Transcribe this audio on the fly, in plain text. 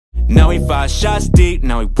Now we 5 shots deep.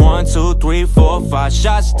 Now we 1, 2, 3, 4, 5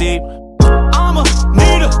 shots deep. I'ma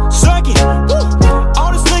need a second. Woo.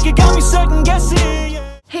 All this liquor got me second guessing.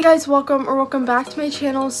 Yeah. Hey guys, welcome back to my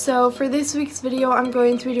channel. So for this week's video, I'm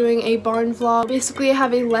going to be doing a barn vlog. Basically, I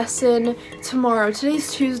have a lesson tomorrow.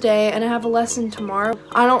 Today's Tuesday and I have a lesson tomorrow.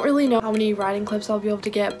 I don't really know how many riding clips I'll be able to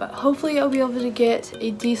get, but hopefully I'll be able to get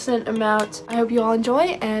a decent amount. I hope you all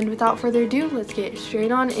enjoy, and without further ado, let's get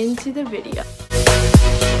straight on into the video.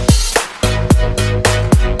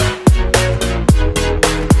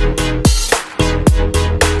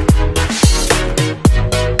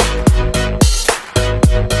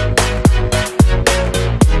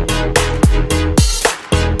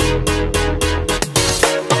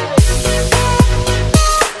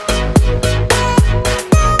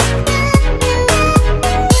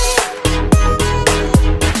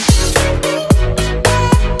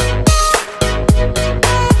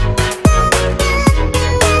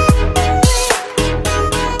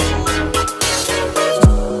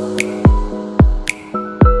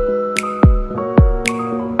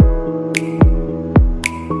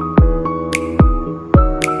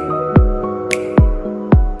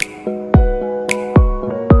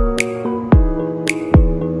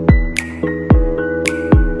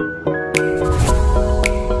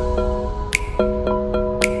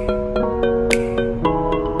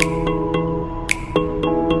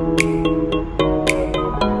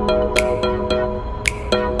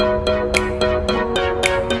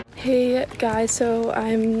 Guys, so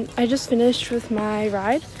I just finished with my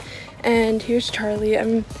ride, and here's Charlie.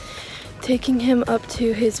 I'm taking him up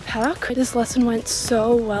to his paddock. This lesson went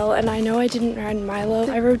so well, and I know I didn't ride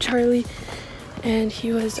Milo. I rode Charlie and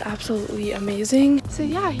he was absolutely amazing. So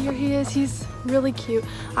yeah, here he is. He's really cute.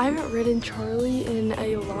 I haven't ridden Charlie in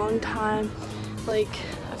a long time, like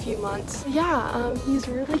a few months. Yeah, he's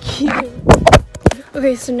really cute.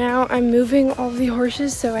 Okay, so now I'm moving all the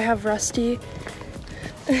horses. So I have Rusty.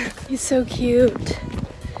 He's so cute.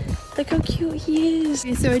 Look how cute he is.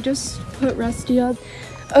 Okay, so I just put Rusty up.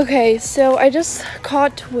 Okay, so I just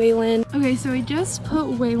caught Waylon. Okay, so I just put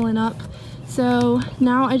Waylon up. So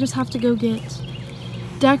now I just have to go get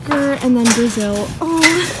Decker and then Brazil.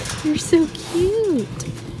 Oh, you're so cute.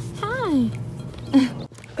 Hi.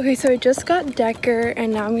 Okay, so I just got Decker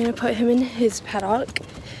and now I'm gonna put him in his paddock.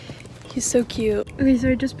 He's so cute. Okay,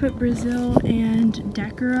 so I just put Brazil and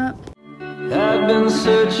Decker up. I've been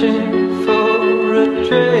searching for a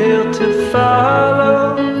trail to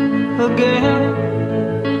follow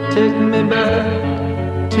again. Take me back